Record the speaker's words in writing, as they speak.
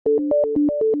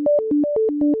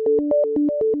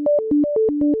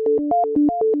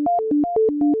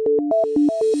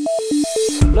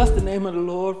name of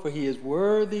the Lord, for he is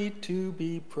worthy to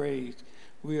be praised.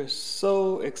 We are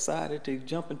so excited to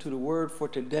jump into the word for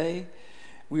today.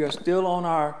 We are still on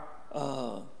our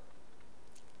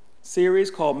series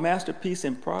called Masterpiece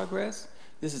in Progress.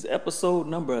 This is episode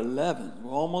number 11.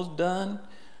 We're almost done.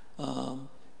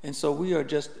 And so we are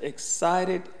just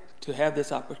excited to have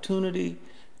this opportunity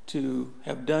to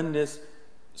have done this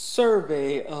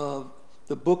survey of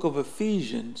the book of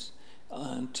Ephesians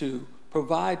to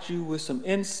provide you with some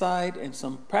insight and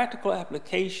some practical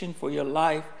application for your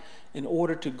life in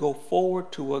order to go forward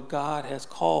to what God has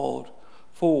called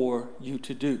for you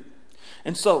to do.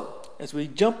 And so, as we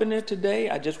jump in there today,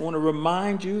 I just want to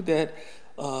remind you that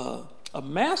a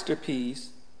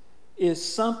masterpiece is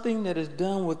something that is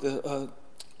done with a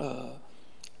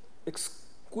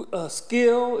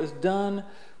skill, is done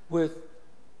with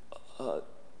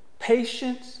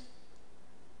patience.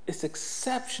 It's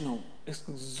exceptional. It's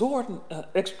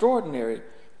extraordinary.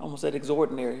 I almost said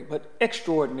extraordinary, but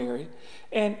extraordinary.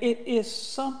 And it is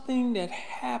something that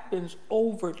happens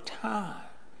over time.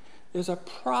 There's a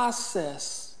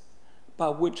process by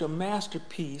which a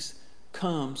masterpiece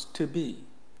comes to be.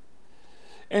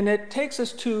 And it takes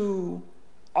us to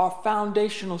our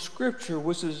foundational scripture,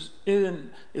 which is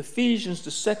in Ephesians, the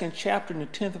 2nd chapter and the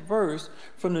 10th verse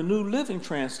from the New Living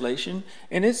Translation.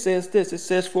 And it says this, it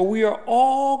says, "For we are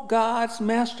all God's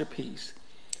masterpiece.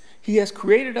 He has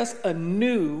created us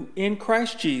anew in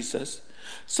Christ Jesus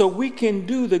so we can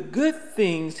do the good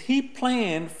things he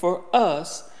planned for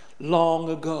us long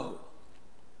ago."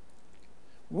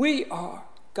 We are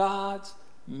God's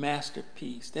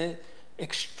masterpiece, that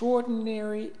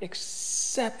extraordinary,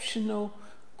 exceptional,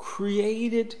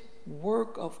 created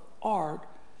work of art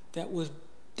that was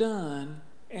done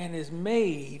and is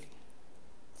made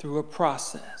through a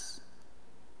process.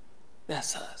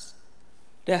 That's us.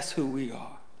 That's who we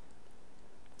are.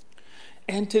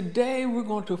 And today we're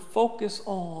going to focus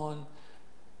on,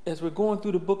 as we're going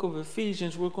through the book of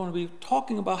Ephesians, we're going to be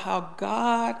talking about how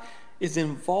God is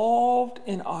involved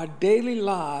in our daily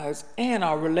lives and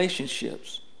our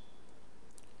relationships.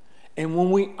 And when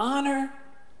we honor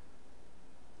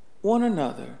one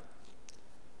another,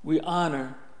 we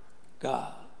honor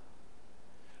God.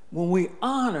 When we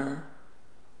honor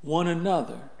one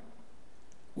another,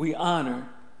 we honor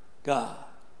God.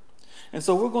 And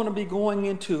so we're going to be going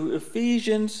into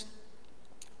Ephesians,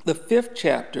 the 5th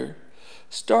chapter,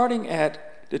 starting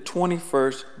at the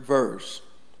 21st verse.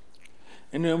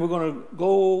 And then we're going to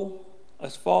go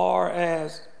as far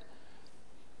as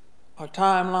our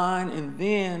timeline, and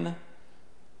then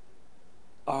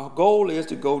our goal is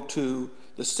to go to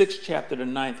the 6th chapter, the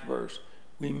 9th verse.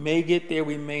 We may get there,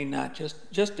 we may not.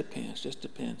 Just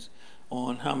depends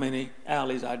on how many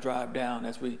alleys I drive down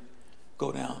as we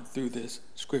go down through this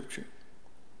scripture.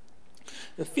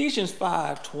 Ephesians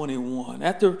 5:21.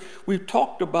 After we've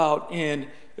talked about in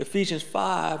Ephesians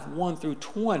 5:1 through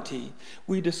 20,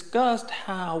 we discussed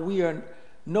how we are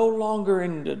no longer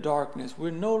in the darkness.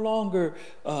 We're no longer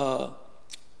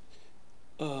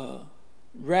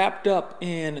wrapped up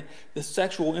in the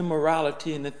sexual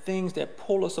immorality and the things that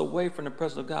pull us away from the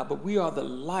presence of God. But we are the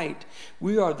light.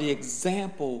 We are the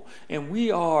example. And we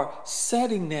are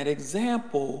setting that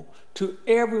example to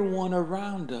everyone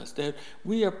around us. That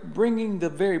we are bringing the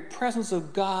very presence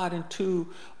of God into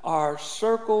our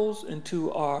circles,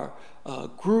 into our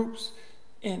groups.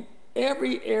 In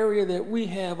every area that we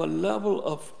have a level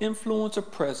of influence or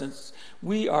presence,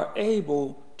 we are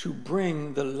able to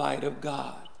bring the light of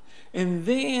God. And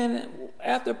then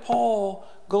after Paul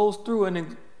goes through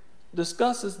and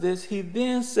discusses this, he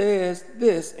then says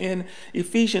this in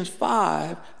Ephesians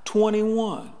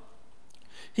 5:21.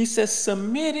 He says,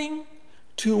 "Submitting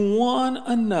to one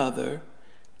another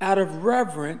out of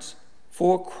reverence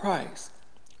for Christ."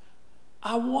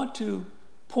 I want to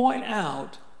point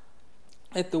out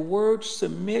that the word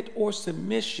submit or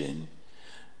submission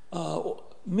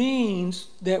means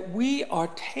that we are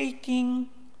taking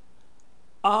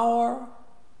our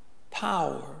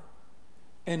power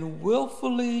and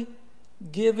willfully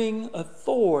giving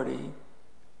authority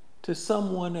to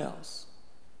someone else.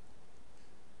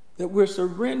 That we're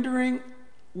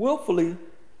willfully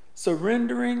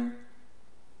surrendering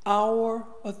our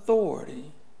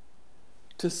authority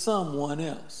to someone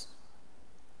else.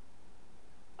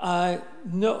 I've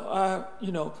been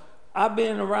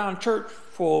around church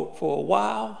for a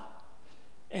while,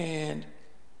 and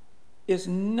it's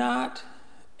not.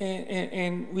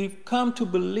 And we've come to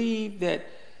believe that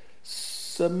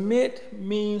submit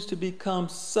means to become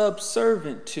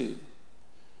subservient to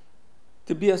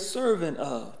be a servant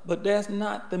of. But that's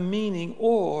not the meaning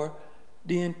or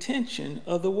the intention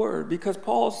of the word, because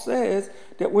Paul says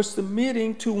that we're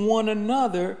submitting to one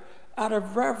another out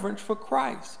of reverence for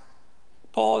Christ.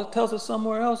 Paul tells us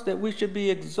somewhere else that we should be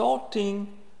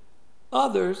exalting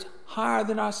others higher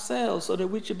than ourselves, so that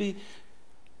we should be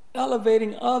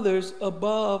elevating others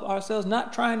above ourselves,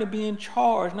 not trying to be in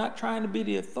charge, not trying to be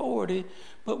the authority,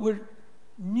 but we're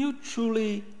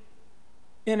mutually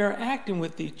interacting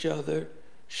with each other,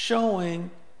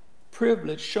 showing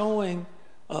privilege, showing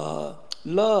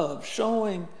love,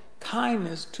 showing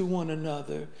kindness to one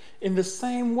another in the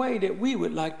same way that we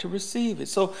would like to receive it.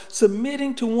 So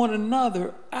submitting to one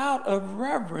another out of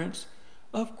reverence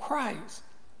of Christ.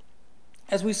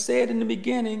 As we said in the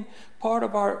beginning, part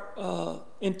of our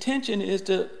intention is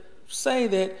to say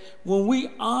that when we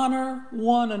honor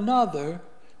one another,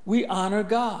 we honor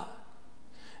God.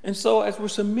 And so as we're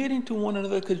submitting to one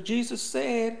another, because Jesus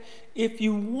said, if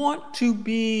you want to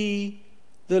be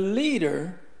the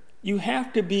leader, you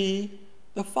have to be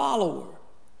the follower.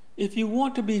 If you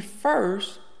want to be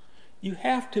first, you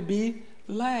have to be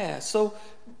last. So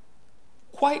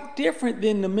quite different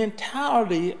than the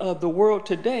mentality of the world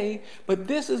today, but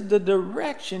this is the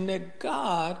direction that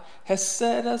God has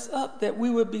set us up, that we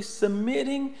would be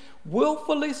submitting,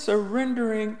 willfully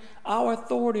surrendering our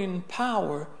authority and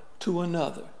power to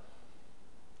another.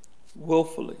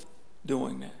 Willfully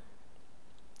doing that.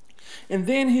 And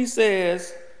then he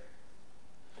says,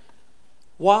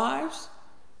 wives,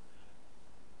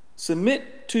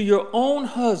 submit to your own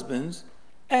husbands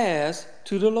as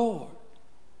to the Lord.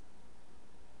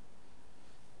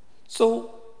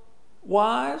 So,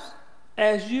 wives,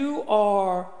 as you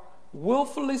are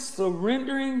willfully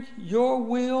surrendering your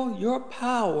will, your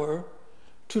power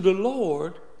to the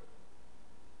Lord,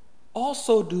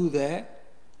 also do that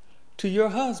to your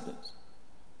husbands.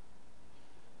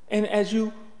 And as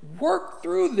you work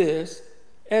through this,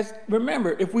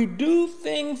 remember, if we do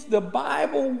things the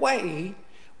Bible way,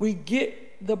 we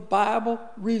get the Bible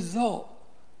result.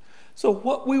 So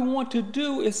what we want to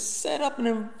do is set up an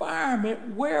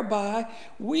environment whereby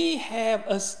we have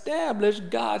established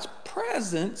God's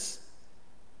presence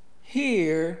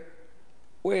here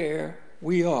where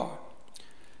we are.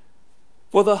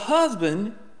 For the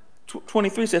husband,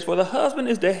 23 says, for the husband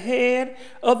is the head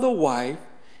of the wife,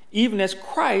 even as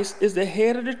Christ is the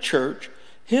head of the church,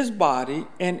 his body,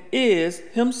 and is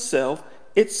himself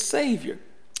its Savior.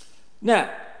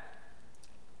 Now,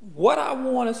 what I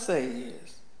want to say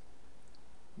is,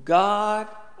 God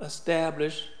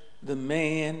established the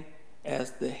man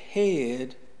as the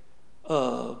head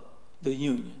of the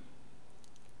union.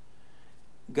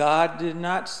 God did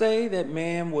not say that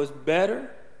man was better.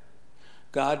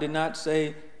 God did not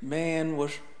say man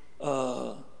was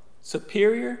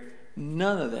superior.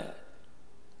 None of that.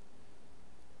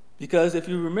 Because if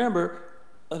you remember,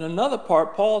 in another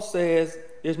part, Paul says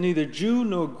there's neither Jew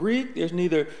nor Greek, there's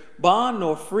neither bond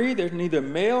nor free, there's neither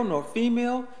male nor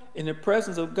female in the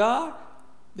presence of God,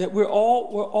 that we're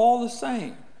all the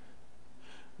same.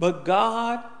 But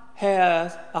God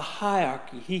has a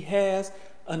hierarchy. He has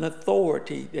an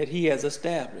authority that he has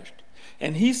established.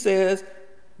 And he says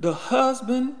the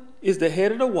husband is the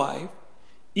head of the wife,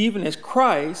 even as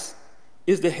Christ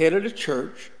is the head of the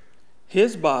church,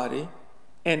 his body,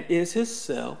 and is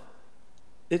himself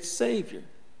its Savior.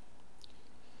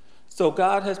 So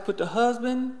God has put the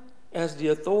husband as the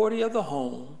authority of the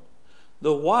home.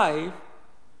 The wife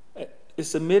is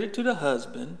submitted to the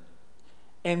husband,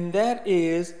 and that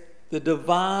is the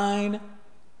divine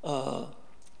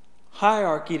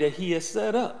hierarchy that he has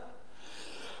set up.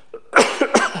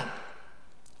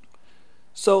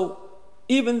 So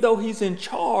even though he's in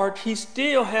charge, he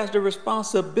still has the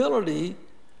responsibility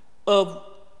of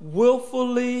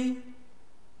willfully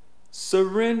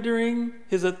surrendering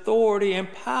his authority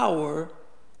and power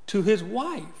to his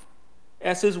wife,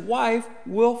 as his wife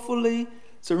willfully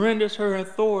surrenders her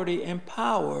authority and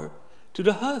power to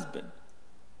the husband.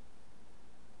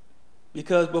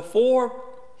 Because before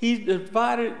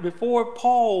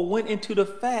Paul went into the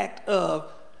fact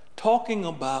of talking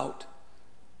about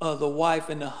the wife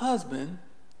and the husband,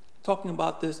 talking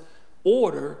about this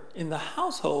order in the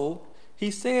household,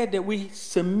 he said that we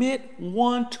submit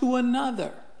one to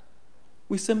another.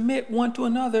 We submit one to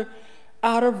another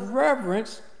out of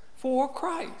reverence for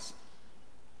Christ.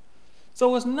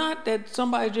 So it's not that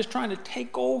somebody's just trying to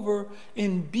take over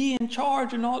and be in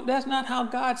charge and all. That's not how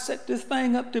God set this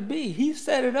thing up to be. He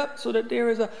set it up so that there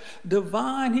is a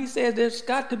divine, he says there's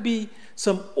got to be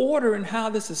some order in how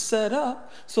this is set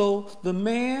up. So the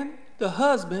man, the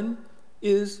husband,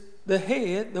 is the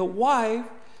head. The wife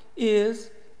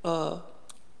is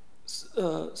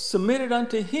submitted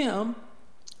unto him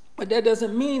But that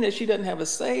doesn't mean that she doesn't have a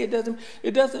say. It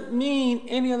doesn't mean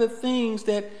any of the things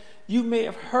that you may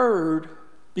have heard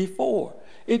before.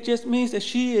 It just means that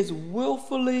she is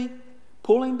willfully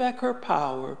pulling back her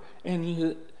power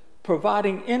and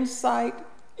providing insight,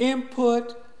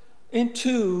 input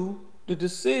into the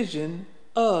decision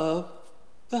of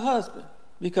the husband,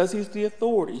 because he's the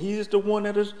authority. He is the one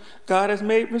that God has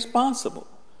made responsible.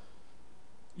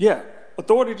 Yeah,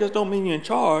 authority just don't mean you're in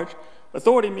charge.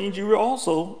 Authority means you're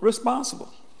also responsible.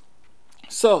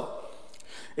 So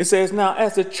it says, now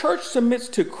as the church submits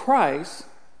to Christ,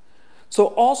 so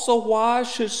also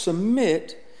wives should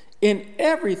submit in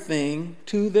everything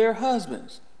to their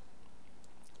husbands.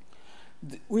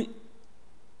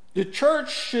 The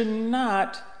church should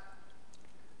not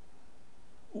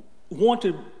want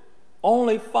to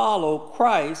only follow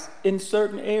Christ in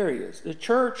certain areas. The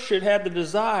church should have the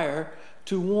desire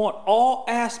to want all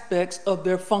aspects of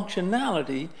their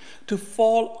functionality to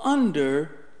fall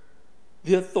under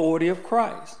the authority of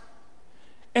Christ.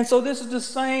 And so this is the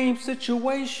same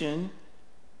situation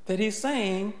that he's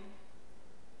saying,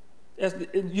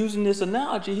 using this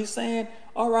analogy, he's saying,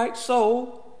 all right,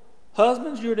 so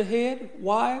husbands, you're the head,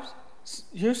 wives,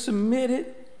 you're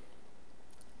submitted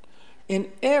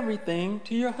in everything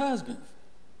to your husband.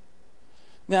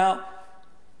 Now,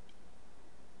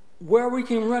 where we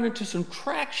can run into some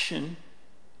traction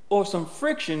or some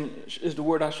friction is the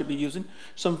word I should be using.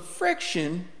 Some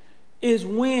friction is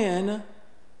when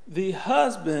the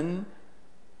husband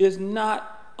is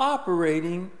not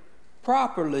operating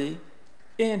properly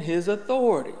in his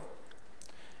authority.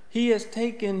 He has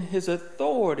taken his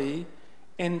authority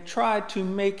and tried to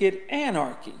make it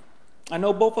anarchy. I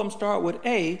know both of them start with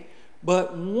A,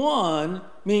 but one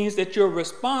means that you're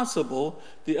responsible.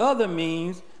 The other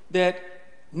means that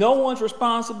no one's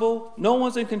responsible, no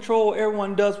one's in control,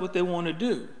 everyone does what they want to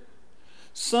do.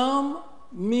 Some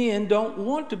men don't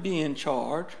want to be in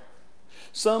charge.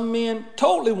 Some men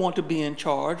totally want to be in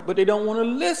charge, but they don't want to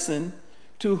listen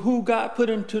to who God put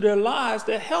into their lives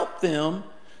to help them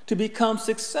to become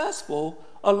successful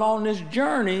along this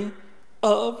journey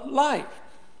of life.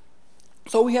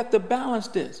 So we have to balance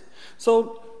this.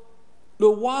 So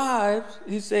the wives,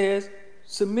 he says,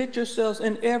 submit yourselves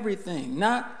in everything,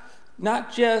 not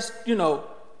just,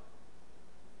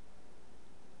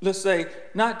 let's say,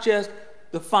 not just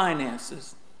the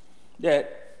finances,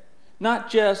 not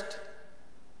just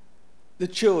the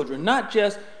children,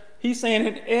 he's saying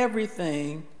in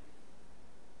everything,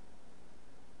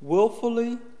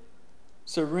 willfully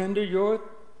surrender your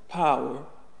power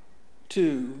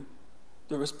to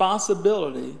the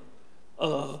responsibility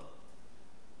of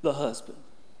the husband.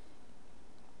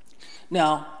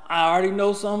 Now, I already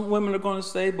know some women are going to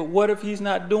say, but what if he's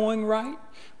not doing right?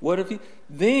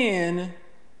 Then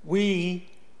we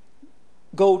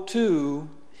go to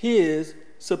his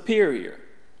superior.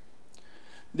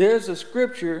 There's a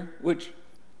scripture which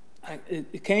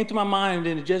it came to my mind and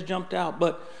then it just jumped out,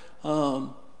 but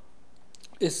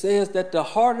it says that the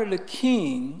heart of the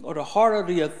king or the heart of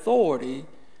the authority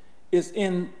is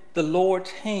in the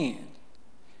Lord's hand,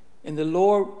 and the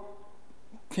Lord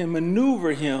can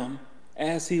maneuver him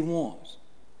as he wants.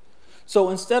 So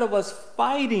instead of us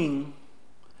fighting,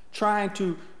 trying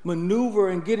to maneuver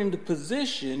and get into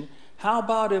position, how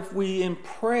about if we in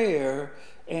prayer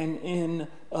and in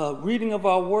reading of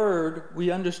our word,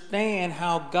 we understand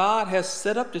how God has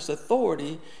set up this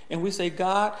authority, and we say,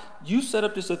 God, you set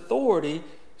up this authority,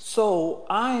 so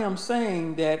I am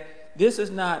saying that this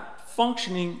is not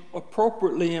functioning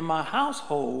appropriately in my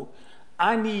household.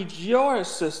 I need your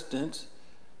assistance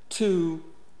to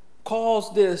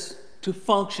cause this to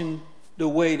function the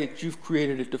way that you've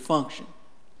created it to function.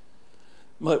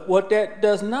 But what that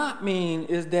does not mean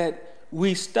is that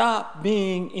we stop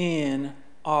being in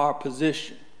our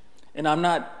position. And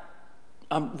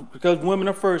because women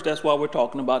are first, that's why we're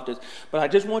talking about this. But I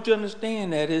just want you to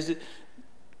understand that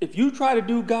if you try to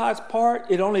do God's part,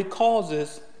 it only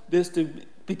causes this to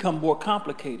become more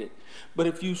complicated. But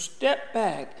if you step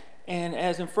back, and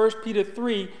as in 1 Peter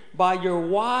 3, by your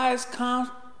wise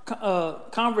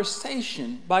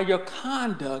conversation, by your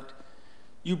conduct,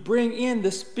 you bring in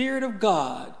the Spirit of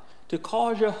God to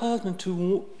cause your husband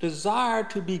to desire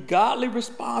to be godly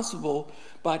responsible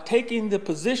by taking the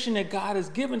position that God has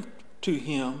given to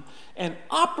him and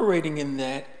operating in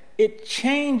that, it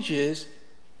changes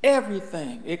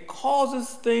everything. It causes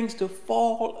things to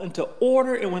fall into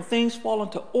order, and when things fall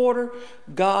into order,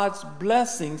 God's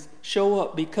blessings show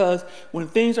up, because when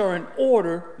things are in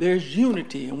order, there's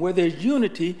unity, and where there's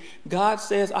unity, God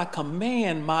says, I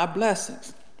command my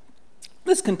blessings.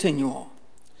 Let's continue on.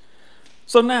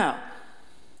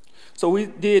 So we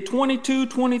did 22,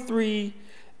 23,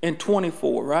 and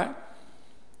 24, right?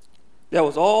 That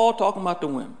was all talking about the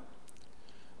women.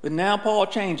 But now Paul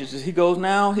changes it. He goes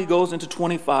into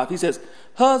 25. He says,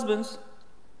 husbands,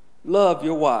 love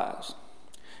your wives,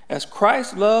 as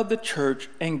Christ loved the church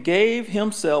and gave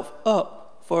himself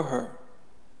up for her.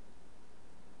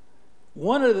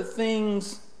 One of the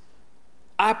things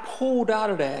I pulled out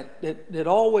of that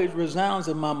always resounds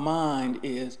in my mind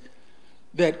is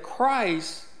that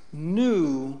Christ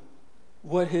knew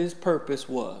what his purpose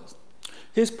was.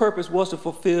 His purpose was to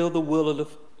fulfill the will of the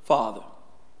Father.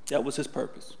 That was his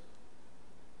purpose.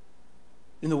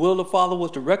 And the will of the Father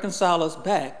was to reconcile us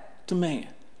back to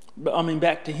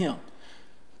back to him.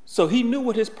 So he knew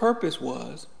what his purpose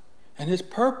was, and his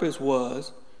purpose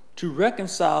was to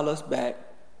reconcile us back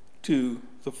to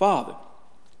the Father.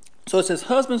 So it says,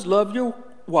 husbands, love your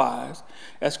wives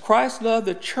as Christ loved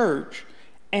the church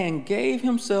and gave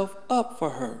himself up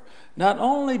for her. Not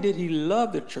only did he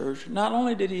love the church, not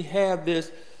only did he have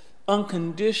this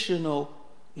unconditional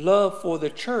love for the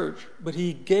church, but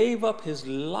he gave up his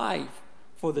life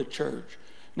for the church.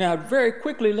 Now, very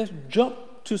quickly, let's jump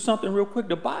to something real quick.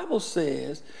 The Bible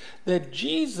says that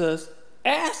Jesus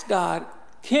asked God,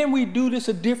 can we do this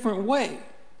a different way?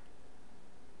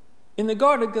 In the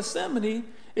Garden of Gethsemane,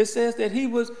 it says that he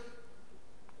was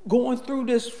going through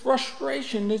this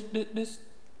frustration, this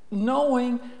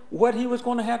knowing what he was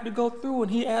going to have to go through.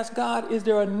 And he asked God, is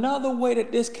there another way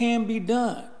that this can be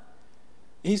done?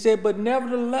 He said, but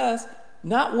nevertheless,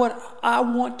 not what I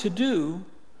want to do,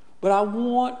 but I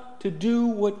want to do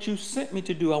what you sent me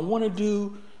to do. I want to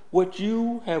do what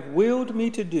you have willed me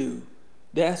to do.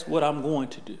 That's what I'm going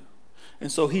to do.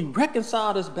 And so he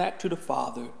reconciled us back to the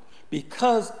Father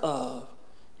because of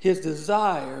his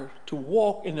desire to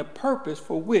walk in the purpose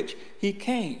for which he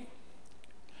came.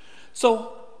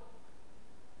 So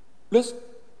let's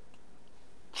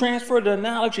transfer the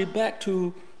analogy back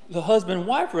to the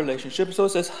husband-wife relationship. So it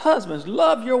says, husbands,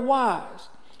 love your wives,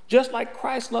 just like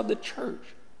Christ loved the church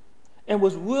and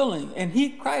was willing.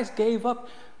 And Christ gave up.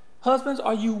 Husbands,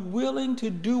 are you willing to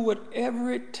do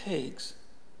whatever it takes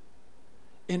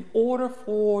in order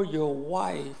for your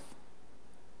wife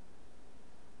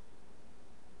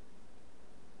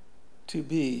to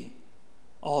be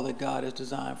all that God has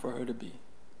designed for her to be?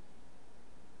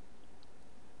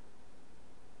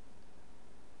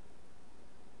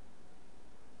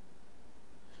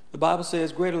 The Bible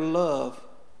says, greater love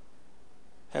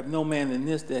have no man than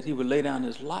this, that he would lay down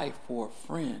his life for a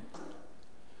friend.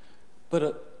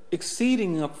 But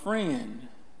exceeding a friend,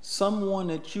 someone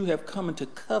that you have come into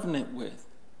covenant with,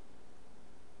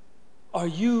 are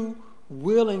you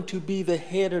willing to be the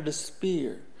head of the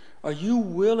spear? Are you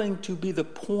willing to be the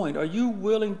point? Are you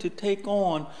willing to take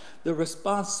on the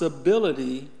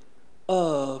responsibility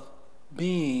of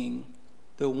being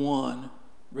the one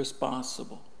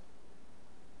responsible?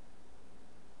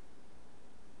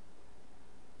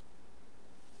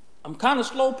 I'm kind of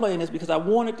slow playing this because I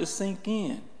want it to sink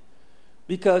in.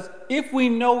 Because if we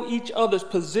know each other's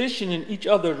position and each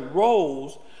other's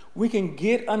roles, we can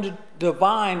get under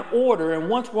divine order. And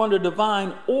once we're under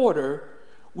divine order,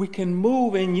 we can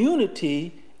move in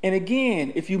unity. And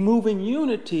again, if you move in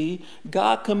unity,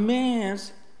 God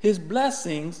commands his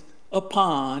blessings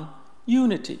upon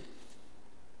unity.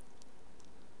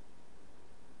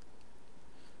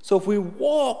 So if we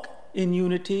walk in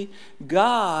unity,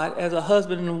 God, as a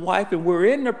husband and wife, and we're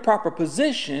in the proper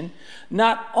position,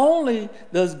 not only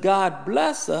does God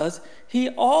bless us, he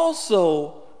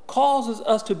also causes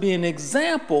us to be an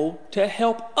example to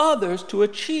help others to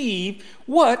achieve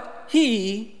what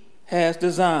he has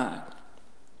designed.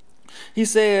 He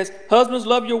says, husbands,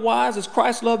 love your wives as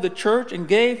Christ loved the church and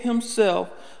gave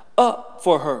himself up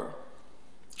for her,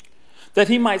 that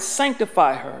he might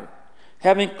sanctify her,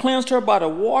 having cleansed her by the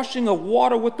washing of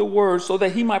water with the word, so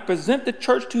that he might present the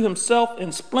church to himself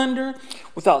in splendor,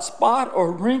 without spot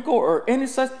or wrinkle or any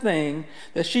such thing,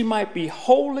 that she might be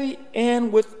holy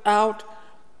and without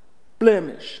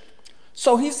blemish.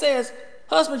 So he says,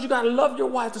 husbands, you got to love your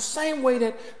wife the same way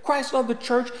that Christ loved the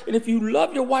church. And if you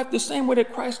love your wife the same way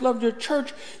that Christ loved your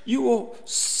church, you will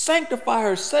sanctify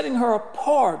her, setting her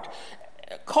apart,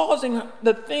 causing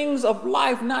the things of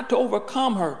life not to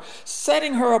overcome her,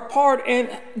 setting her apart, and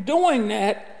doing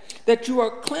that you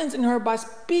are cleansing her by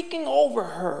speaking over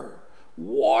her,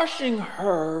 washing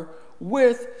her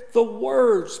with the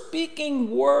word,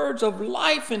 speaking words of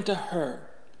life into her.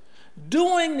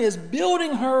 Doing this,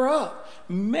 building her up,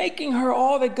 making her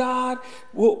all that God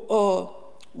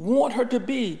will want her to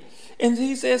be. And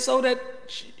he says so that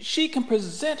she can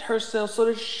present herself, so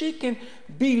that she can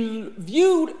be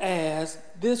viewed as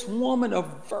this woman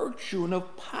of virtue and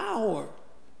of power.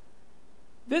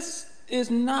 This is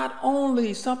not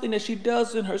only something that she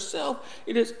does in herself,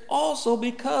 it is also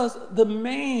because the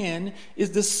man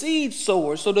is the seed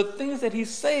sower. So the things that he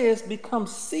says become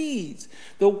seeds.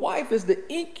 The wife is the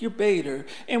incubator.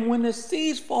 And when the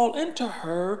seeds fall into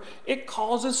her, it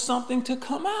causes something to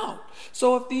come out.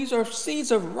 So if these are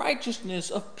seeds of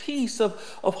righteousness, of peace, of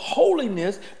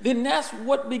holiness, then that's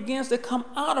what begins to come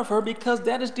out of her, because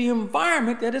that is the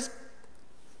environment that is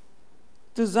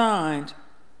designed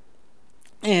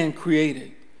and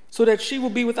created, so that she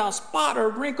will be without spot or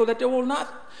wrinkle, that there will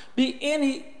not be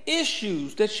any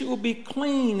issues, that she will be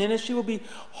clean, and that she will be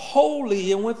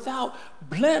holy and without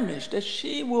blemish, that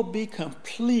she will be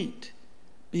complete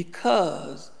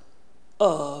because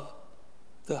of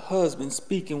the husband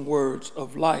speaking words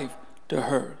of life to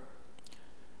her.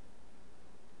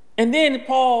 And then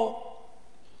Paul,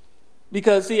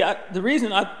 because see, the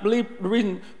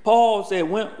reason Paul said,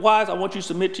 wives, I want you to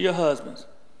submit to your husbands.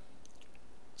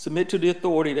 Submit to the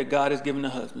authority that God has given the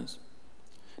husbands.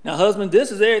 Now, husbands,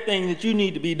 this is everything that you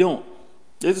need to be doing.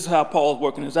 This is how Paul's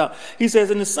working this out. He says,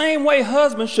 in the same way,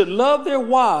 husbands should love their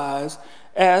wives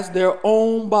as their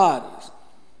own bodies.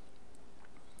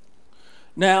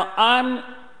 Now,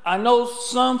 I know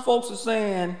some folks are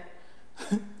saying,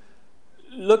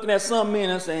 looking at some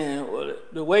men and saying, well,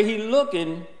 the way he's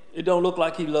looking, it don't look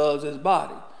like he loves his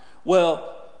body.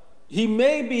 Well, he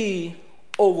may be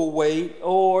overweight,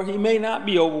 or he may not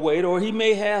be overweight, or he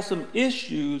may have some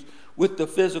issues with the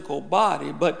physical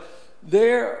body, but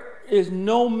there is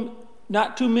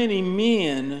not too many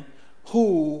men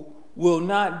who will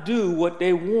not do what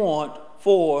they want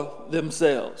for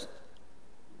themselves.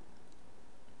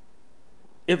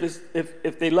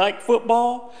 If they like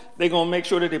football, they're going to make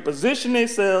sure that they position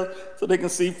themselves so they can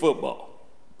see football.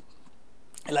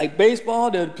 Like baseball,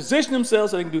 they'll position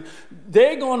themselves so they can do.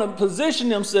 They're going to position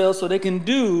themselves so they can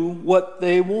do what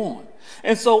they want.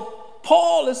 And so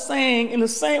Paul is saying, in the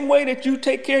same way that you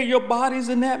take care of your bodies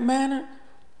in that manner,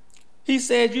 he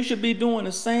said you should be doing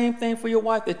the same thing for your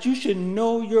wife, that you should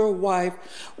know your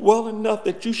wife well enough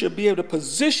that you should be able to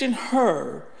position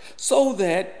her so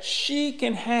that she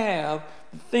can have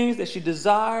the things that she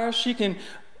desires. She can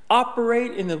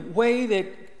operate in the way that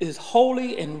is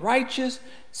holy and righteous,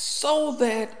 so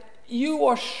that you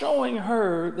are showing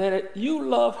her that you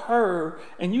love her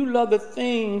and you love the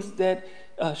things that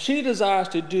she desires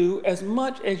to do as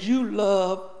much as you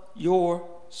love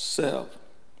yourself.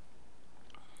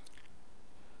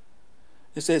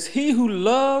 It says, he who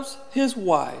loves his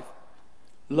wife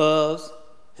loves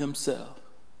himself.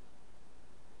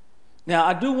 Now,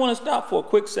 I do want to stop for a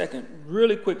quick second,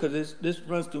 really quick, because this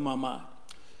runs through my mind.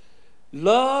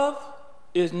 Love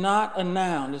is not a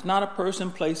noun. It's not a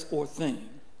person, place, or thing.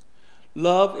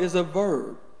 Love is a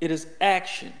verb. It is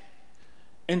action.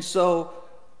 And so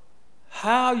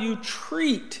how you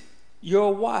treat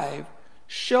your wife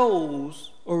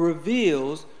shows or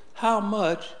reveals how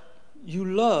much you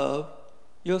love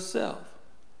yourself.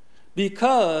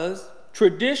 Because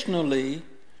traditionally,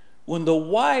 when the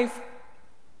wife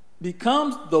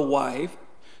becomes the wife,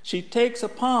 she takes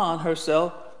upon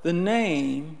herself the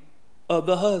name of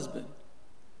the husband.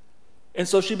 And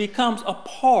so she becomes a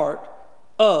part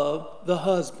of the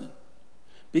husband,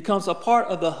 becomes a part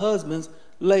of the husband's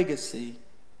legacy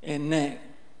and name.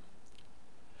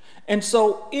 And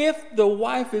so if the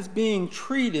wife is being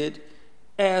treated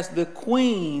as the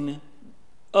queen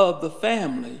of the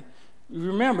family,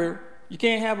 remember, you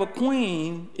can't have a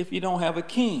queen if you don't have a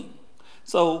king.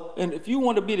 So, and if you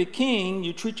want to be the king,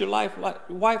 you treat your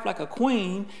wife like a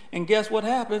queen, and guess what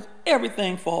happens?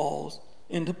 Everything falls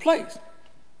into place.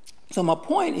 So my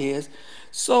point is,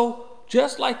 so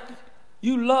just like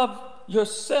you love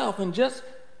yourself, and just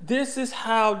this is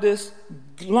how this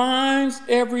lines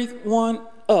everyone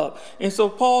up. And so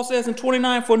Paul says in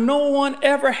 29, for no one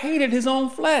ever hated his own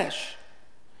flesh,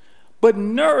 but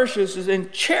nourishes it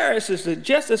and cherishes it,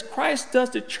 just as Christ does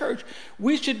the church.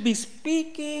 We should be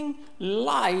speaking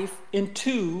life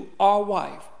into our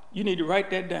wife. You need to write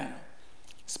that down.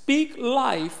 Speak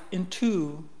life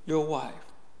into your wife.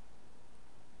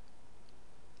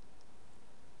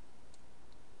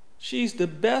 She's the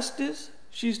bestest.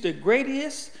 She's the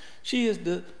greatest. She is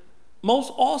the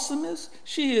most awesomest.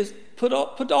 She is put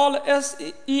all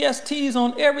the ESTs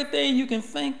on everything you can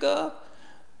think of.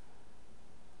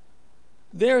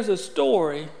 There's a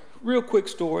story, real quick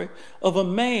story, of a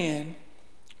man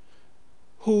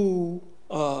who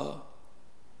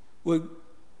would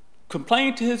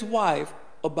complain to his wife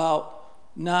about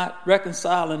not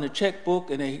reconciling the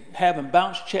checkbook, and they having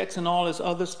bounced checks and all this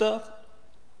other stuff.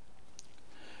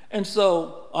 And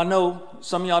so I know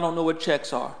some of y'all don't know what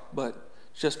checks are, but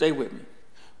just stay with me.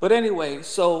 But anyway,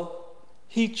 so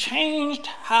he changed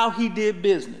how he did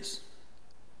business.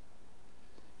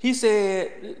 He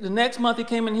said, the next month he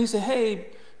came in and he said, hey,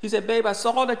 he said, babe, I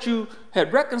saw that you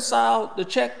had reconciled the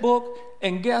checkbook,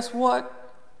 and guess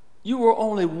what? You were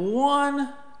only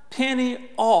 1 penny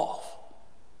off.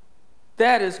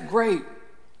 That is great.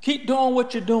 Keep doing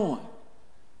what you're doing.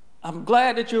 I'm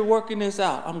glad that you're working this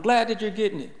out. I'm glad that you're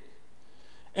getting it.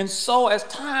 And so as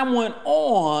time went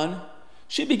on,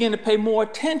 she began to pay more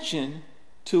attention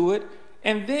to it.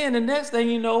 And then the next thing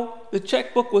you know, the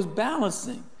checkbook was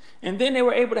balancing. And then they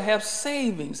were able to have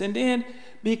savings. And then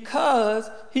because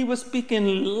he was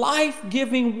speaking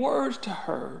life-giving words to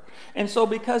her, and so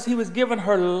because he was giving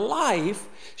her life,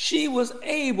 she was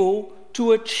able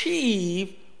to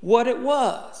achieve what it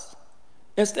was.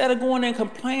 Instead of going and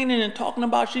complaining and talking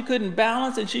about she couldn't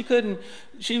balance and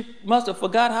she must have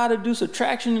forgot how to do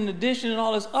subtraction and addition and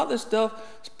all this other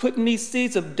stuff, putting these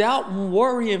seeds of doubt and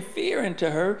worry and fear into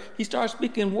her, he started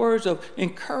speaking words of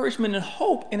encouragement and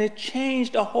hope, and it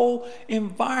changed the whole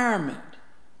environment.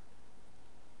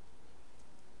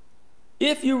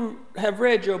 If you have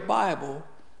read your Bible,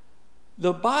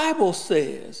 the Bible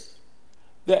says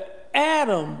that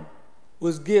Adam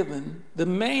was given,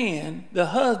 the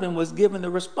husband was given the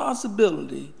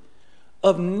responsibility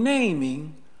of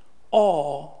naming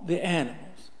all the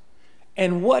animals.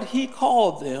 And what he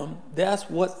called them, that's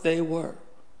what they were.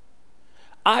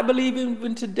 I believe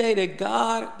even today that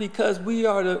God, because we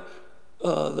are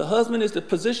the husband is the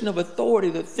position of authority,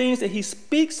 the things that he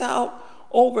speaks out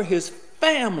over his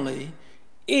family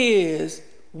is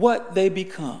what they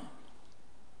become.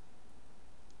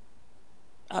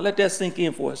 I'll let that sink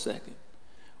in for a second.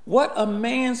 What a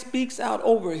man speaks out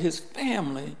over his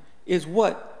family is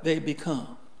what they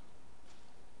become.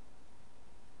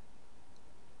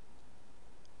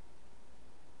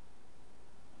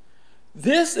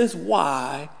 This is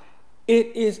why it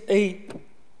is a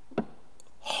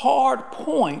hard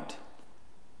point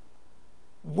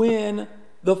when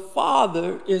the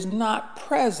father is not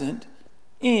present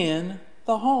in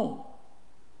the home,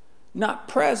 not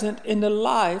present in the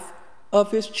life of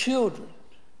his children.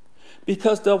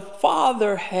 Because the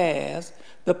father has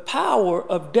the power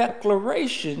of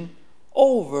declaration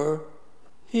over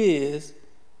his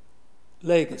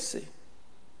legacy.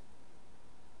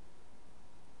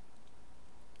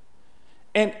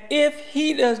 And if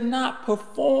he does not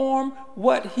perform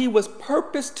what he was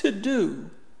purposed to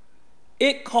do,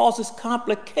 it causes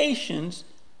complications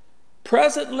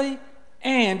presently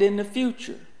and in the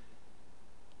future.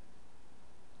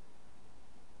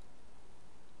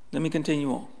 Let me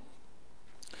continue on.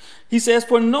 He says,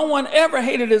 for no one ever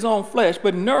hated his own flesh,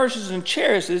 but nourishes and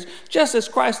cherishes, just as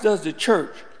Christ does the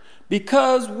church,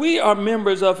 because we are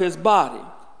members of his body.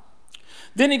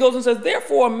 Then he goes and says,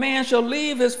 therefore a man shall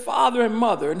leave his father and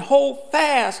mother and hold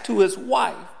fast to his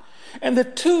wife, and the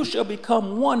two shall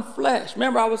become one flesh.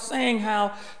 Remember, I was saying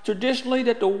how traditionally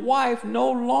that the wife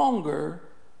no longer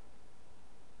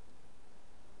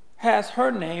has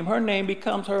her name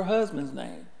becomes her husband's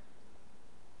name.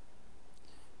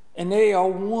 And they are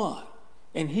one.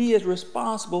 And he is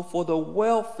responsible for the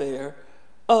welfare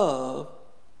of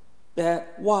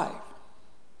that wife.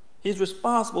 He's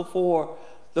responsible for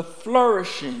the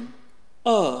flourishing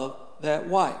of that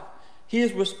wife. He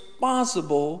is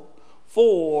responsible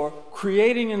for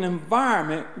creating an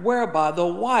environment whereby the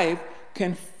wife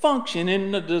can function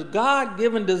in the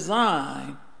God-given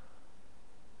design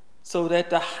so that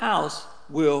the house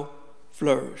will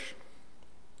flourish.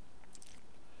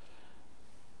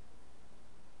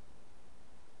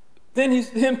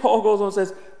 Then Paul goes on and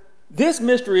says, this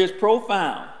mystery is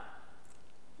profound.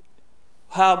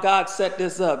 How God set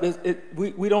this up.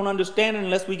 We don't understand it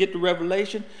unless we get the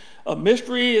revelation. A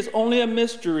mystery is only a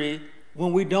mystery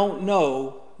when we don't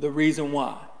know the reason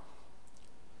why.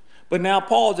 But now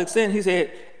Paul's extending, he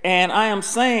said, and I am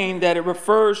saying that it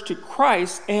refers to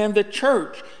Christ and the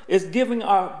church. It's giving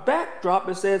our backdrop.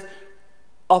 It says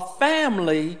a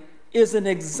family is an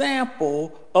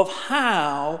example of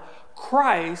how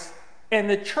Christ and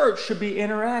the church should be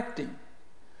interacting.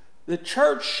 The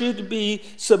church should be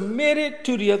submitted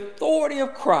to the authority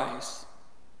of Christ,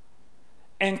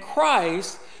 and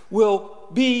Christ will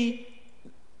be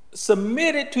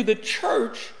submitted to the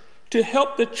church to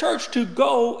help the church to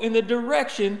go in the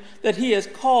direction that he has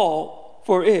called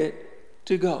for it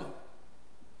to go.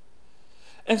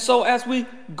 And so as we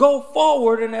go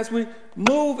forward and as we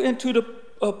move into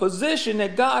the position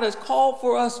that God has called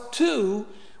for us to,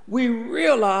 we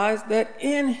realize that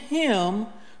in him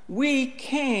we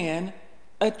can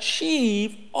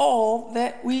achieve all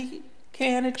that we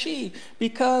can achieve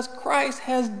because Christ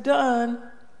has done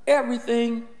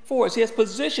everything for us. He has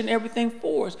positioned everything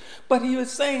for us. But he was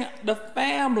saying the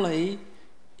family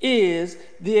is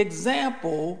the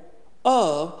example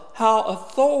of how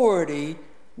authority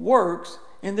works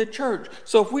in the church.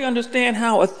 So if we understand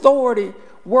how authority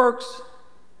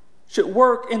should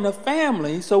work in the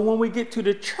family, so when we get to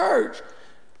the church,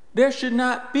 there should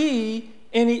not be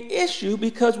any issue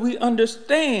because we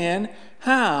understand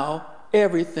how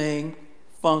everything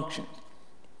functions.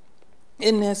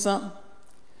 Isn't that something?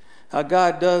 How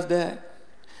God does that?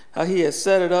 How he has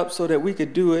set it up so that we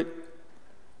could do it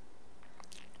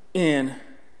in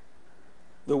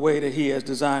the way that he has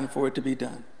designed for it to be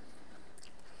done.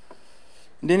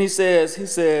 And then he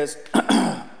says,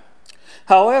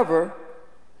 however,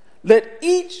 let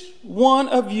each one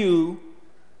of you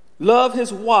love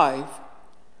his wife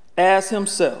as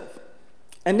himself.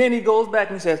 And then he goes back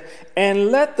and says, and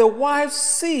let the wife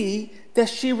see that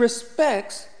she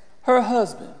respects her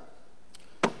husband.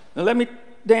 Now let me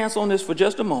dance on this for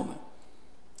just a moment.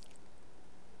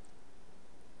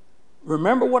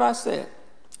 Remember what I said.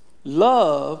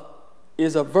 Love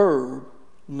is a verb,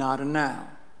 not a noun.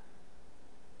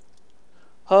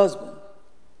 Husband,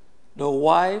 the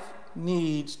wife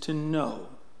needs to know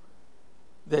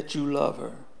that you love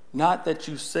her. Not that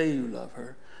you say you love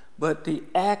her, but the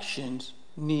actions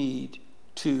need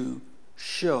to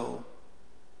show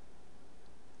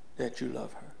that you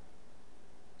love her.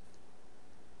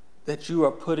 That you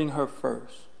are putting her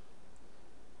first.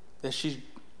 That she's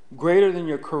greater than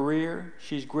your career.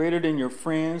 She's greater than your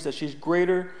friends. That she's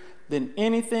greater than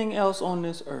anything else on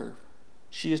this earth.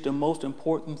 She is the most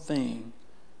important thing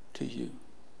to you.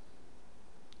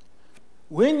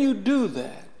 When you do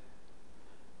that,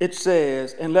 it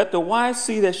says, and let the wife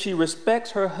see that she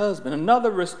respects her husband.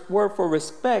 Another word for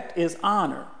respect is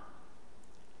honor.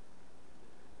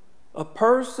 A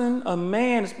person, a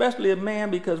man, especially a man,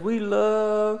 because we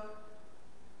love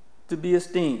to be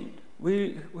esteemed.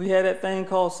 We had that thing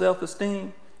called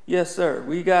self-esteem. Yes, sir.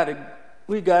 We got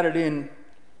it in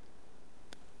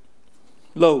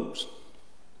loads.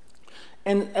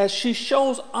 And as she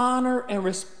shows honor and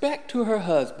respect to her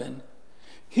husband,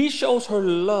 he shows her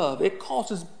love. It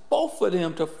causes both of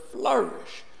them to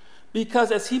flourish.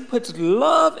 Because as he puts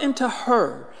love into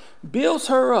her, builds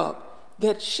her up,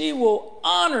 that she will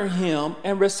honor him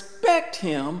and respect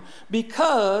him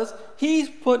because he's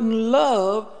putting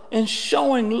love and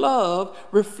showing love,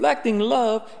 reflecting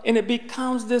love, and it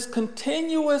becomes this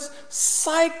continuous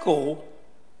cycle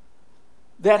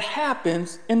that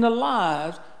happens in the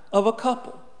lives of a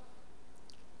couple.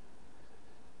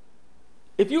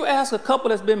 If you ask a couple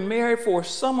that's been married for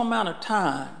some amount of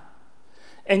time,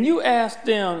 and you ask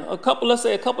them, let's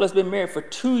say a couple that's been married for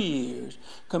 2 years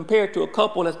compared to a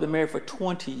couple that's been married for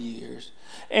 20 years,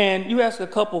 and you ask the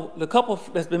couple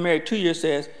that's been married 2 years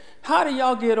says, how do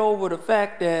y'all get over the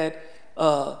fact that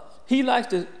he likes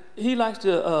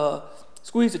to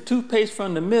squeeze the toothpaste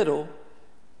from the middle,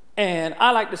 and I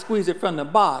like to squeeze it from the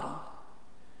bottom?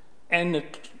 And the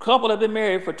couple that's been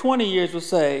married for 20 years will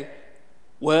say,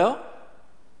 well,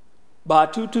 buy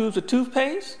 2 tubes of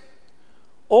toothpaste,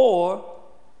 or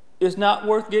it's not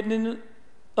worth getting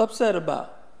upset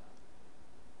about.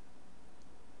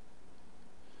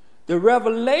 The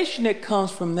revelation that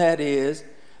comes from that is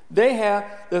the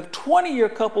 20-year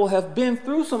couple have been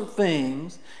through some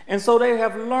things, and so they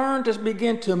have learned to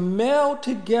begin to meld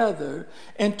together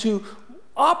and to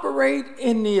operate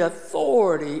in the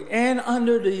authority and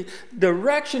under the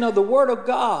direction of the Word of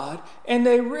God, and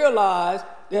they realize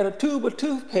that a tube of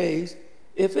toothpaste,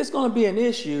 if it's going to be an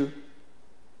issue,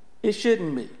 it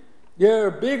shouldn't be. There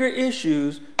are bigger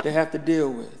issues they have to deal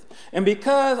with. And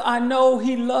because I know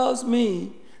he loves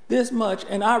me this much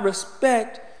and I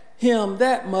respect him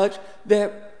that much,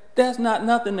 that's not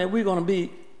nothing that we're going to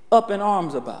be up in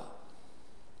arms about.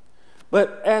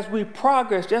 But as we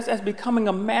progress, just as becoming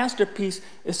a masterpiece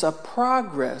is a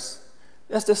progress,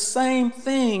 that's the same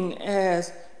thing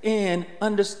as in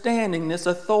understanding this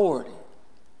authority.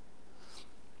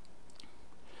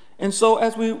 And so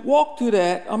as we walk through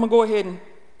that, I'm going to go ahead and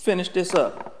finish this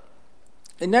up.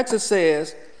 And next it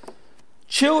says,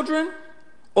 children,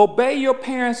 obey your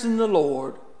parents in the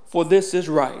Lord, for this is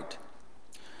right.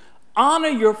 Honor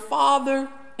your father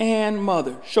and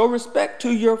mother. Show respect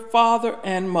to your father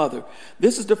and mother.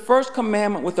 This is the first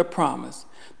commandment with a promise,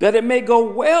 that it may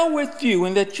go well with you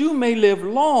and that you may live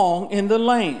long in the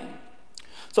land.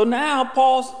 So now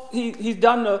he's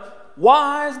done the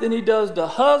wives, then he does the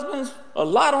husbands, a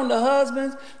lot on the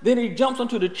husbands, then he jumps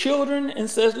onto the children and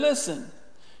says, listen,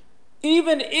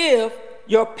 even if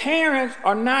your parents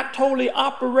are not totally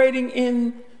operating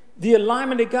in the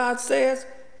alignment that God says,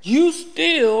 you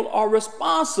still are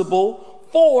responsible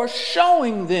for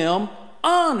showing them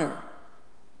honor.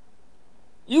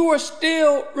 You are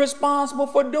still responsible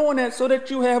for doing that so that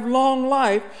you have long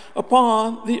life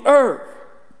upon the earth.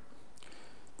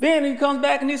 Then he comes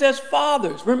back and he says,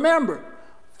 fathers. Remember,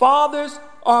 fathers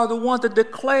are the ones that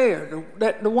declare,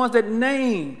 the ones that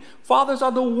name. Fathers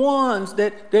are the ones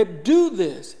that do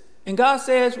this. And God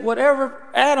says, whatever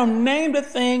Adam named a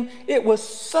thing, it was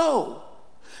so.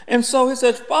 And so he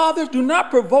says, fathers, do not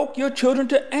provoke your children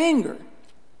to anger.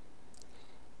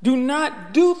 Do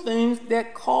not do things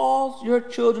that cause your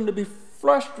children to be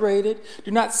frustrated.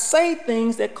 Do not say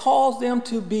things that cause them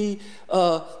to be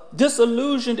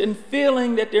disillusioned and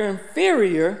feeling that they're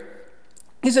inferior.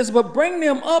 He says, but bring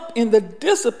them up in the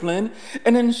discipline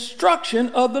and instruction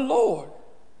of the Lord.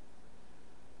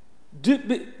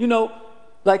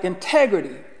 Like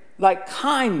integrity, like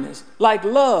kindness, like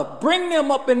love. Bring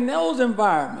them up in those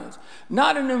environments,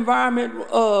 not an environment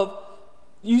of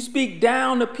you speak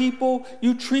down to people,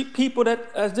 you treat people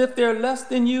as if they're less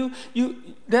than you.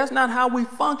 That's not how we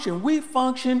function. We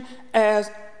function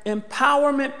as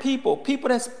empowerment people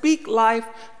that speak life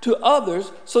to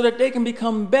others so that they can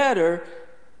become better,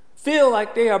 feel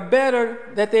like they are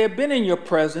better, that they have been in your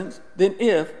presence than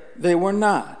if they were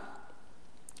not.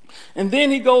 And then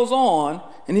he goes on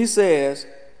and he says,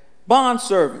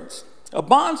 bondservants. A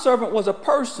bondservant was a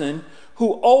person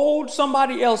who owed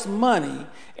somebody else money,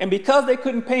 and because they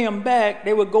couldn't pay him back,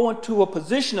 they would go into a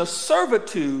position of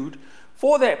servitude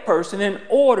for that person in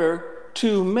order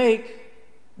to make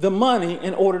the money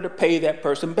in order to pay that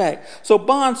person back. So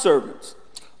bondservants,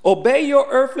 obey your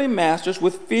earthly masters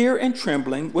with fear and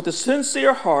trembling, with a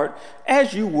sincere heart,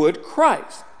 as you would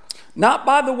Christ, not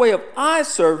by the way of eye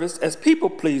service as people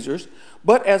pleasers,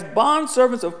 but as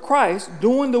bondservants of Christ,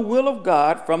 doing the will of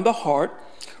God from the heart,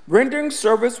 rendering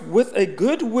service with a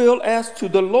good will as to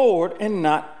the Lord and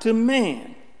not to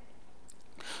man,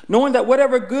 knowing that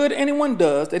whatever good anyone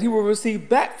does, that he will receive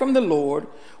back from the Lord,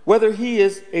 whether he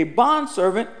is a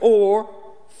bondservant or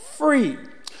free.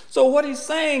 So what he's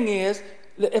saying is,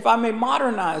 if I may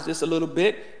modernize this a little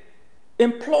bit,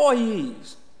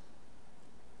 employees,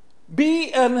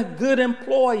 be a good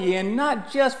employee, and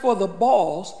not just for the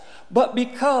boss, but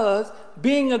because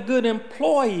being a good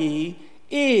employee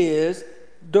is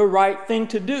the right thing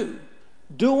to do.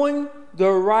 Doing the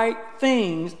right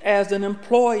things as an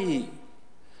employee.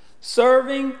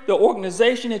 Serving the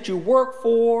organization that you work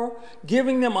for,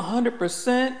 giving them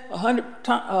 100%,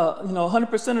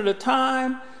 100% of the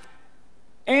time.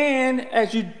 And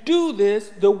as you do this,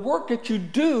 the work that you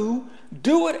do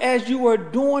it as you are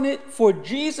doing it for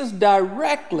Jesus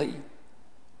directly.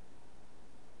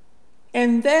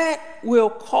 And that will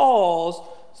cause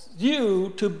you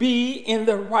to be in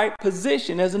the right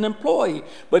position as an employee.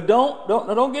 But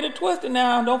don't get it twisted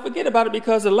now. Don't forget about it,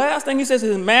 because the last thing he says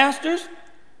is, masters,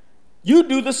 you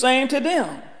do the same to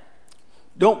them.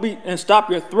 And stop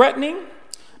your threatening,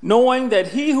 knowing that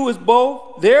he who is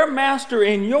both their master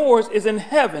and yours is in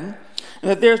heaven,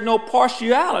 and that there's no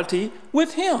partiality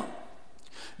with him.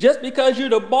 Just because you're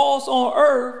the boss on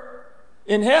earth,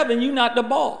 in heaven, you're not the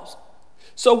boss.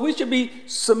 So we should be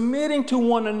submitting to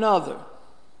one another,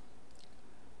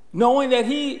 knowing that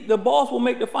the boss will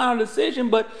make the final decision,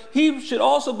 but he should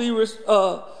also be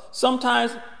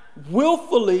sometimes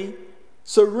willfully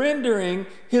surrendering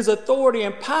his authority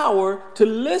and power to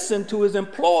listen to his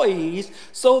employees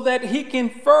so that he can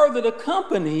further the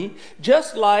company,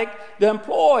 just like the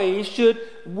employee should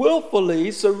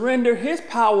willfully surrender his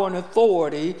power and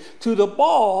authority to the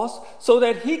boss so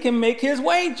that he can make his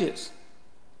wages.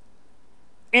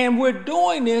 And we're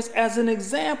doing this as an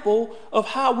example of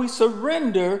how we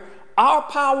surrender our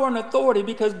power and authority,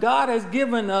 because God has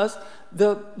given us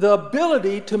the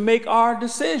ability to make our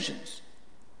decisions.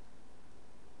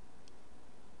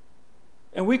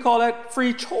 And we call that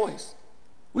free choice.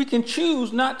 We can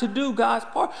choose not to do God's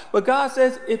part. But God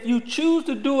says, if you choose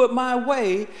to do it my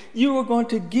way, you are going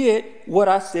to get what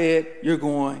I said you're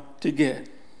going to get.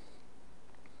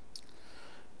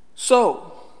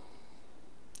 So,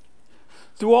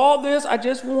 through all this, I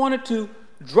just wanted to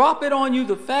drop it on you,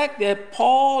 the fact that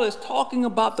Paul is talking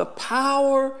about the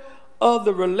power of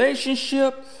the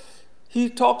relationship. He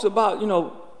talks about,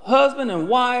 husband and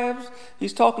wives.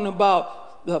 He's talking about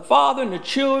the father and the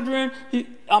children.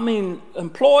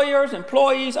 Employers,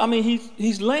 employees.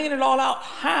 He's laying it all out,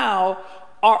 how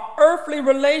our earthly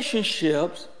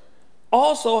relationships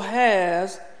also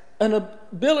has an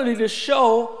ability to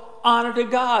show honor to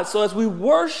God. So as we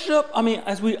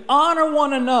as we honor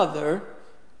one another,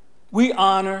 we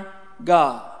honor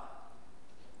God.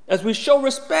 As we show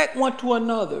respect one to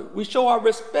another, we show our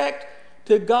respect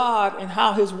to God and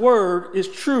how his word is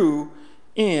true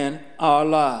in our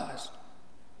lives.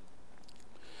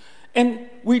 And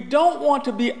we don't want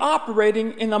to be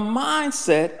operating in a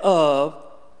mindset of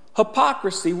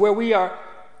hypocrisy where we are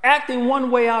acting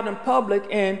one way out in public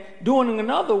and doing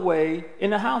another way in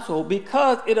the household,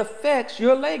 because it affects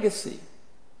your legacy.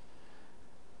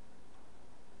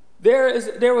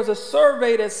 There was a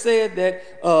survey that said that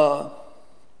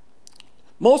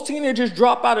most teenagers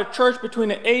drop out of church between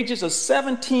the ages of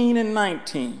 17 and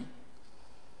 19.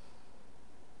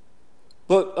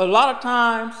 But a lot of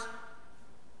times,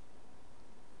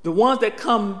 the ones that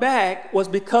come back was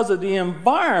because of the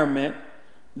environment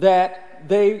that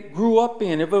they grew up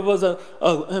in. If it was an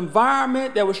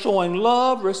environment that was showing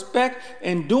love, respect,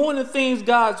 and doing the things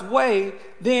God's way,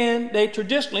 then they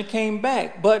traditionally came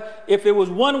back. But if it was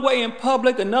one way in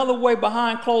public, another way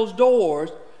behind closed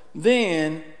doors,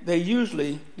 then they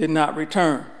usually did not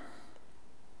return.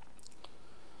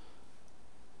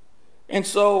 And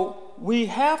so we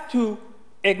have to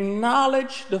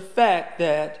acknowledge the fact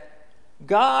that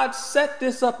God set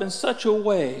this up in such a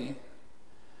way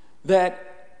that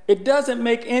it doesn't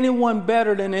make anyone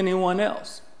better than anyone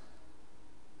else.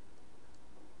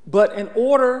 But in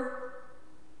order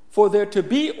for there to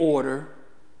be order,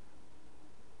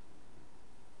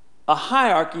 a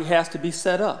hierarchy has to be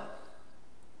set up.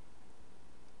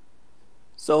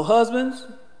 So husbands,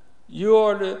 you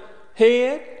are the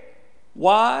head.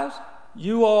 Wives,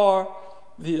 you are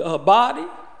the body.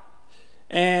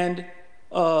 And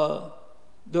the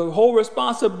whole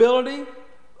responsibility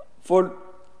for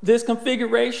this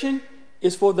configuration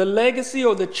is for the legacy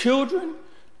or the children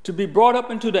to be brought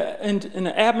up into in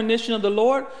the admonition of the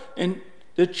Lord, and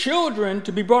the children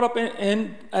to be brought up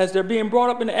as they're being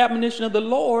brought up in the admonition of the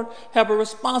Lord, have a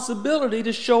responsibility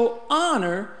to show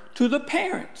honor to the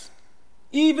parents,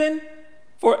 even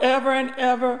forever and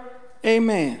ever.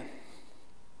 Amen.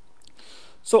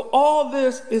 So all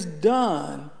this is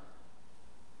done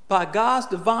by God's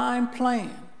divine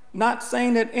plan, not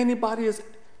saying that anybody is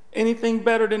anything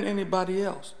better than anybody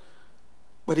else.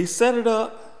 But he set it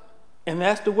up, and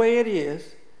that's the way it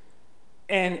is.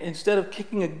 And instead of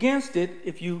kicking against it,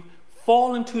 if you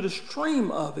fall into the stream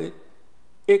of it,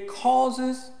 it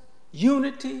causes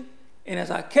unity. And as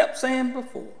I kept saying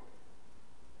before,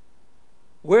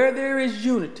 where there is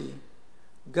unity,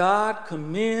 God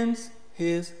commends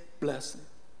his blessing.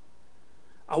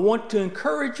 I want to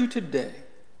encourage you today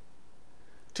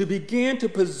to begin to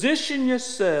position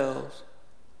yourselves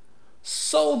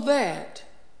so that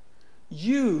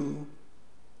you,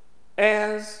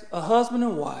 as a husband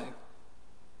and wife,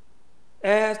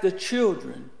 as the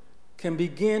children, can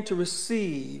begin to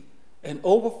receive an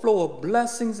overflow of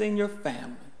blessings in your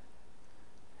family.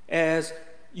 As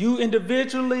you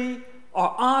individually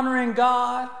are honoring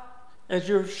God, as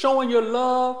you're showing your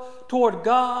love toward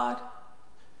God,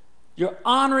 you're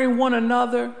honoring one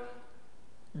another,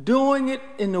 doing it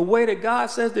in the way that God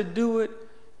says to do it,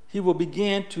 he will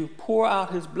begin to pour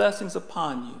out his blessings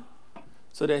upon you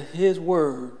so that his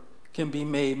word can be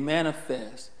made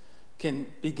manifest, can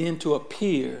begin to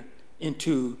appear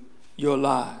into your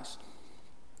lives.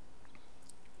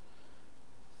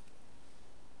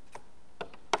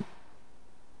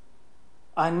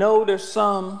 I know there's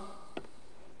some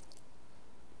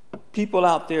people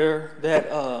out there that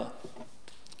are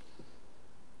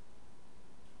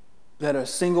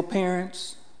single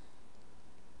parents,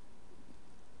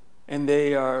 and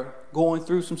they are going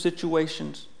through some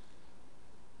situations.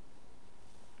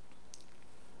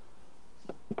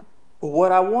 But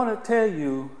what I want to tell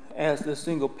you as the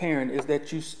single parent is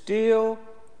that you still,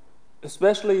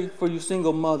 especially for you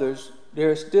single mothers,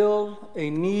 there is still a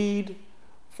need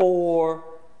for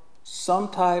some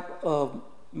type of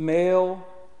male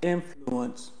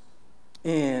influence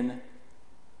in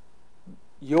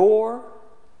your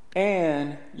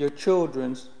and your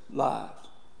children's lives.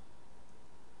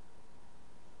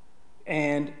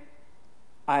 And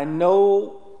I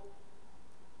know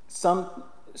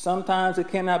sometimes it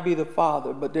cannot be the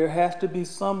father, but there has to be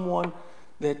someone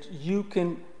that you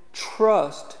can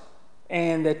trust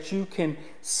and that you can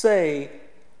say,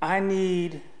 I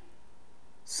need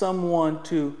someone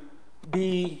to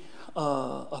be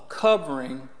a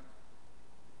covering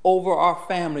over our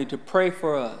family, to pray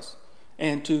for us,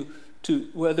 and to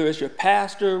whether it's your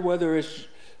pastor, whether it's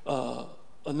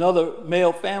another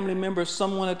male family member,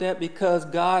 someone like that, because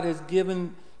God has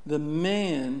given the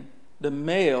male,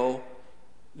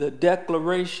 the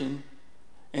declaration,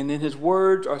 and then his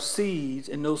words are seeds,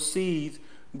 and those seeds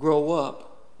grow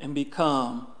up and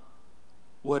become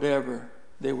whatever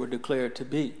they were declared to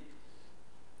be.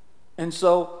 And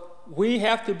so we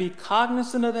have to be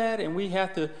cognizant of that, and we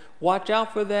have to watch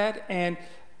out for that. And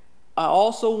I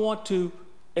also want to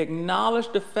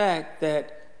acknowledge the fact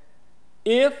that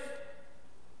if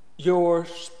your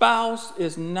spouse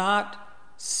is not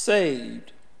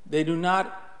saved, they do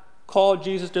not call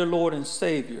Jesus their Lord and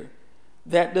Savior,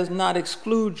 that does not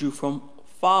exclude you from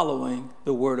following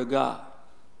the Word of God.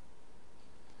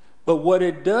 But what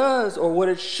it does, or what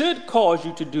it should cause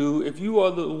you to do, if you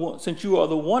are the one, since you are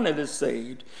the one that is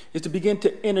saved, is to begin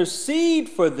to intercede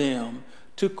for them,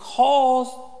 to cause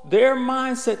their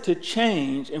mindset to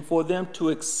change and for them to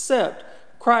accept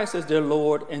Christ as their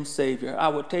Lord and Savior. I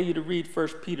would tell you to read 1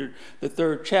 Peter, the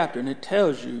 3rd chapter, and it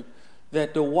tells you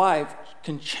that the wife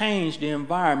can change the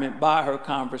environment by her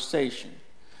conversation,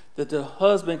 that the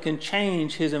husband can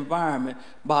change his environment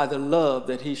by the love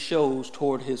that he shows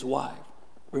toward his wife.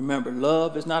 Remember,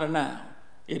 love is not a noun,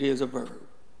 it is a verb.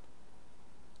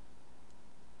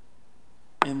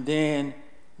 And then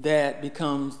that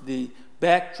becomes the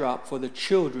backdrop for the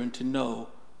children to know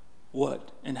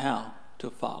what and how to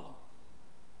follow.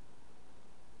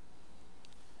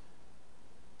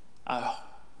 I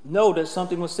know that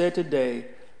something was said today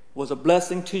was a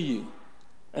blessing to you,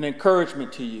 an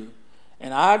encouragement to you.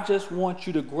 And I just want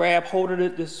you to grab hold of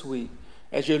it this week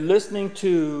as you're listening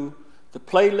to the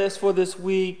playlist for this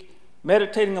week,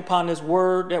 meditating upon this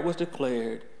word that was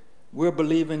declared. We're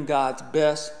believing God's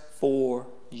best for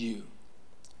you.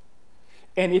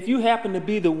 And if you happen to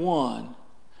be the one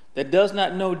that does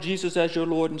not know Jesus as your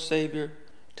Lord and Savior,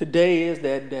 today is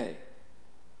that day.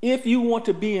 If you want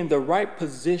to be in the right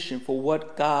position for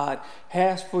what God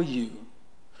has for you,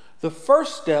 the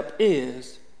first step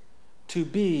is to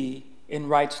be in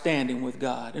right standing with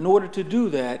God. In order to do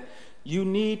that, you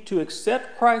need to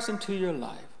accept Christ into your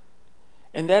life.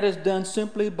 And that is done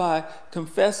simply by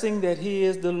confessing that He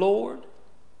is the Lord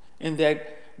and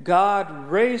that God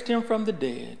raised Him from the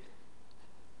dead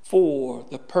for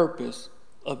the purpose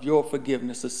of your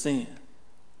forgiveness of sin.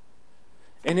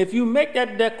 And if you make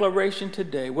that declaration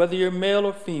today, whether you're male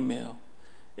or female,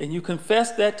 and you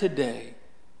confess that today,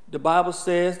 the Bible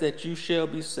says that you shall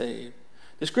be saved.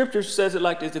 The scripture says it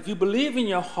like this: if you believe in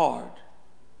your heart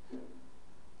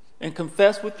and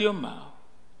confess with your mouth,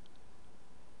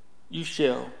 you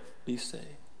shall be saved.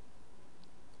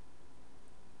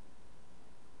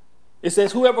 It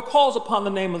says, whoever calls upon the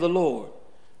name of the Lord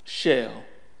shall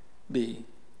be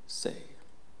saved.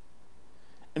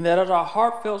 And that our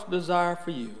heartfelt desire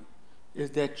for you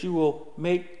is that you will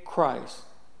make Christ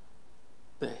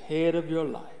the head of your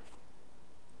life,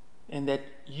 and that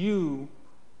you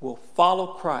will follow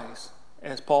Christ,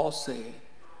 as Paul said,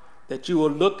 that you will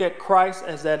look at Christ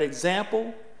as that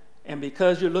example, and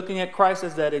because you're looking at Christ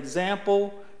as that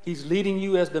example, He's leading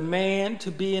you as the man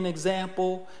to be an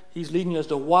example, He's leading you as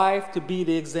the wife to be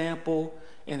the example,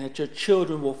 and that your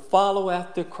children will follow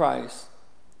after Christ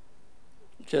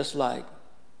just like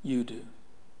you do.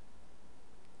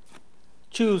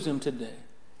 Choose Him today.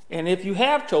 And if you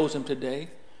have chosen Him today,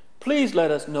 please let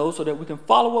us know so that we can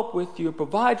follow up with you and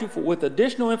provide you with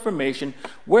additional information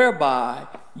whereby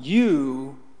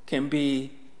you can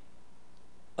be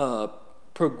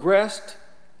progressed,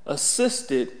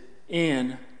 assisted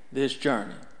in this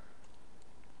journey.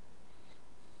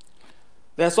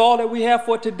 That's all that we have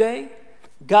for today.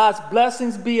 God's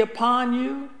blessings be upon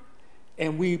you,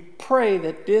 and we pray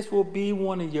that this will be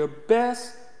one of your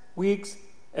best weeks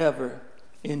ever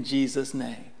in Jesus'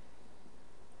 name.